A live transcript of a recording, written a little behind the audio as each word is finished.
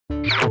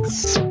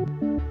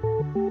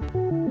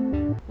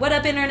What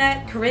up,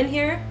 internet? Corinne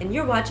here, and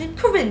you're watching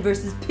Corinne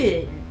vs.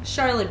 Pin.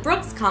 Charlotte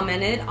Brooks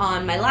commented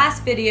on my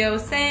last video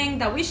saying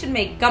that we should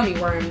make gummy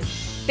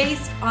worms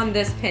based on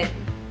this pin.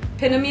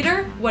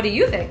 Pinometer, what do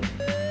you think?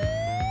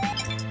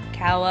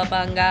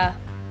 Cowabunga.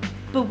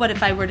 But what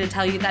if I were to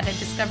tell you that I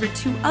discovered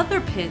 2 other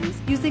pins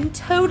using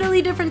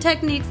totally different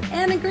techniques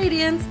and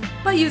ingredients,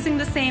 but using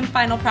the same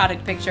final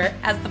product picture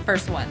as the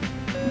first one?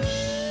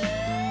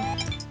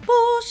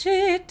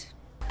 Bullshit!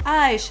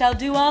 I shall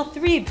do all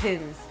 3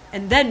 pins,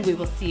 and then we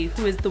will see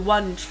who is the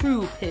one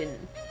true pin.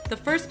 The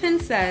first pin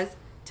says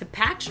to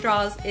pack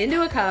straws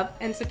into a cup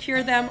and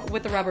secure them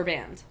with a rubber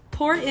band.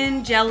 Pour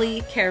in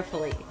jelly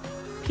carefully.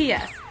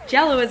 P.S.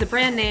 Jell-O is a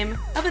brand name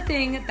of a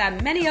thing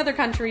that many other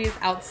countries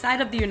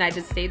outside of the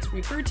United States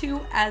refer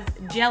to as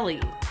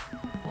jelly.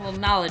 A little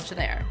knowledge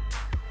there.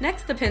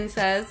 Next, the pin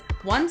says,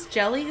 once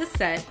jelly is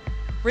set,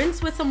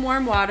 rinse with some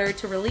warm water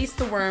to release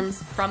the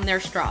worms from their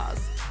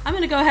straws. I'm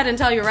gonna go ahead and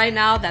tell you right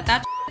now that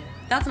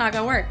that's not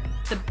gonna work.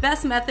 The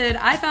best method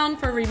I found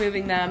for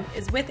removing them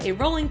is with a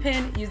rolling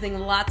pin using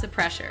lots of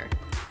pressure.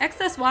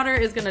 Excess water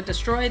is gonna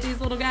destroy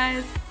these little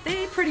guys.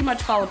 They pretty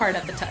much fall apart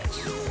at the touch.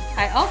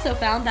 I also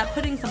found that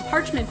putting some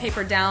parchment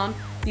paper down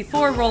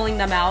before rolling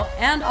them out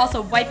and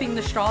also wiping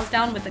the straws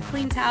down with a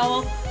clean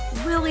towel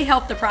really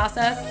helped the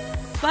process,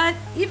 but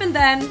even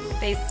then,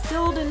 they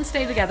still didn't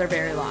stay together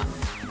very long.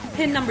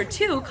 Pin number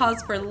 2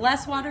 calls for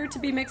less water to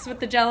be mixed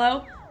with the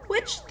Jell-O,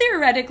 which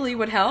theoretically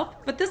would help,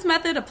 but this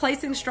method of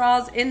placing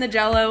straws in the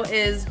Jell-O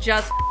is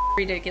just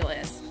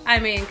ridiculous. I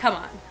mean, come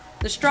on.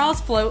 The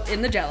straws float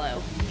in the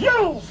Jell-O.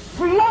 You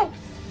float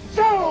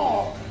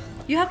straw!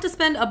 You have to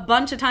spend a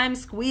bunch of time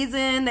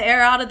squeezing the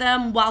air out of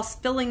them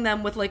whilst filling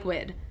them with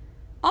liquid.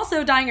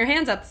 Also dyeing your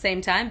hands at the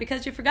same time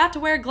because you forgot to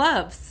wear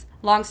gloves.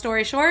 Long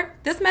story short,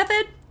 this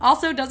method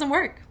also doesn't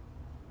work.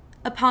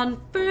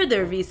 Upon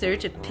further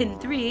research of pin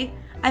 3,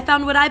 I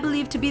found what I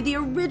believe to be the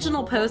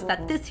original post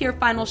that this here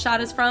final shot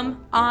is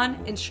from on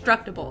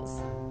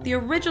Instructables. The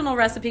original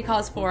recipe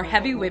calls for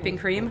heavy whipping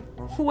cream.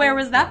 Where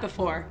was that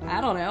before? I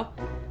don't know.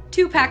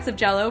 2 packs of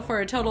Jell-O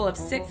for a total of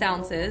 6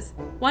 ounces,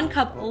 1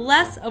 cup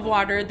less of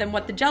water than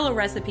what the Jell-O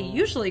recipe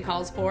usually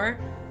calls for,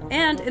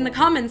 and in the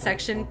comments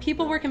section,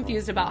 people were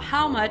confused about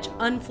how much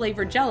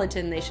unflavored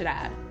gelatin they should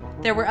add.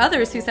 There were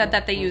others who said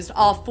that they used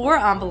all 4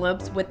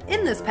 envelopes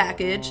within this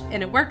package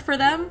and it worked for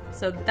them,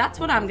 so that's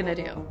what I'm gonna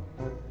do.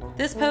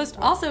 This post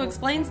also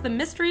explains the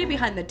mystery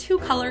behind the 2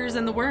 colors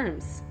in the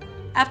worms.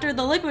 After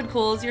the liquid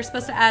cools, you're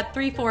supposed to add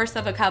 3/4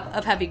 of a cup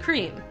of heavy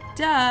cream.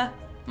 Duh!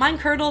 Mine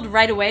curdled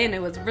right away and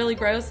it was really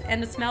gross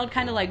and it smelled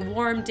kind of like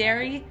warm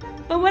dairy,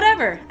 but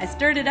whatever. I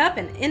stirred it up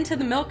and into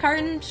the milk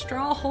carton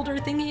straw holder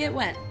thingy it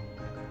went.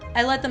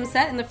 I let them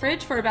set in the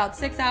fridge for about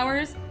 6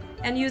 hours,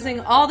 and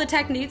using all the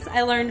techniques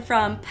I learned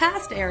from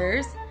past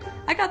errors,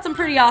 I got some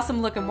pretty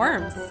awesome looking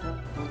worms.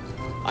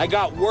 I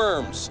got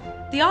worms.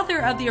 The author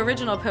of the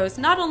original post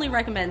not only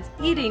recommends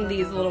eating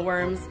these little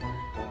worms,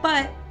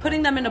 but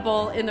putting them in a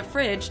bowl in the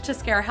fridge to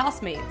scare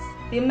housemates.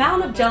 The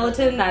amount of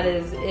gelatin that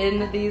is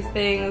in these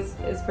things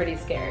is pretty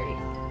scary.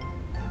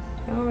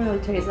 They don't really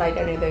taste like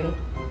anything.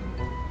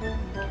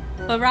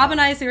 But Rob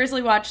and I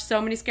seriously watched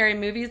so many scary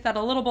movies that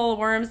a little bowl of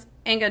worms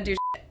ain't gonna do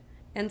shit.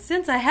 And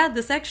since I had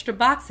this extra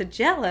box of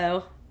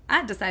Jell-O,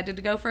 I decided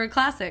to go for a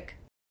classic.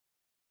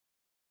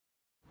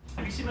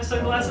 Have you seen my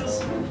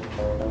sunglasses?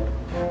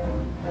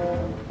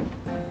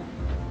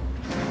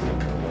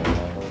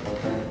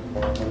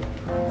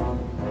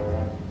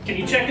 Can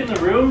you check in the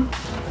room?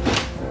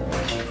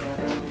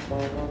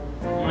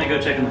 I'm gonna go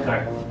check in the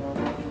car.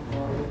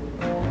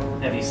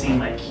 Have you seen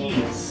my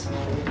keys?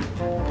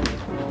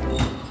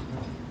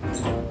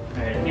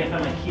 Alright, I can't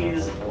find my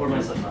keys or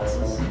my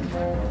sunglasses.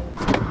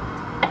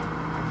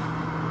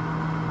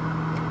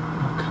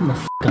 Oh, come the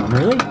f*** on,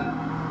 really?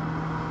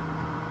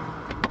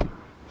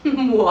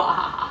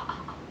 Mwah.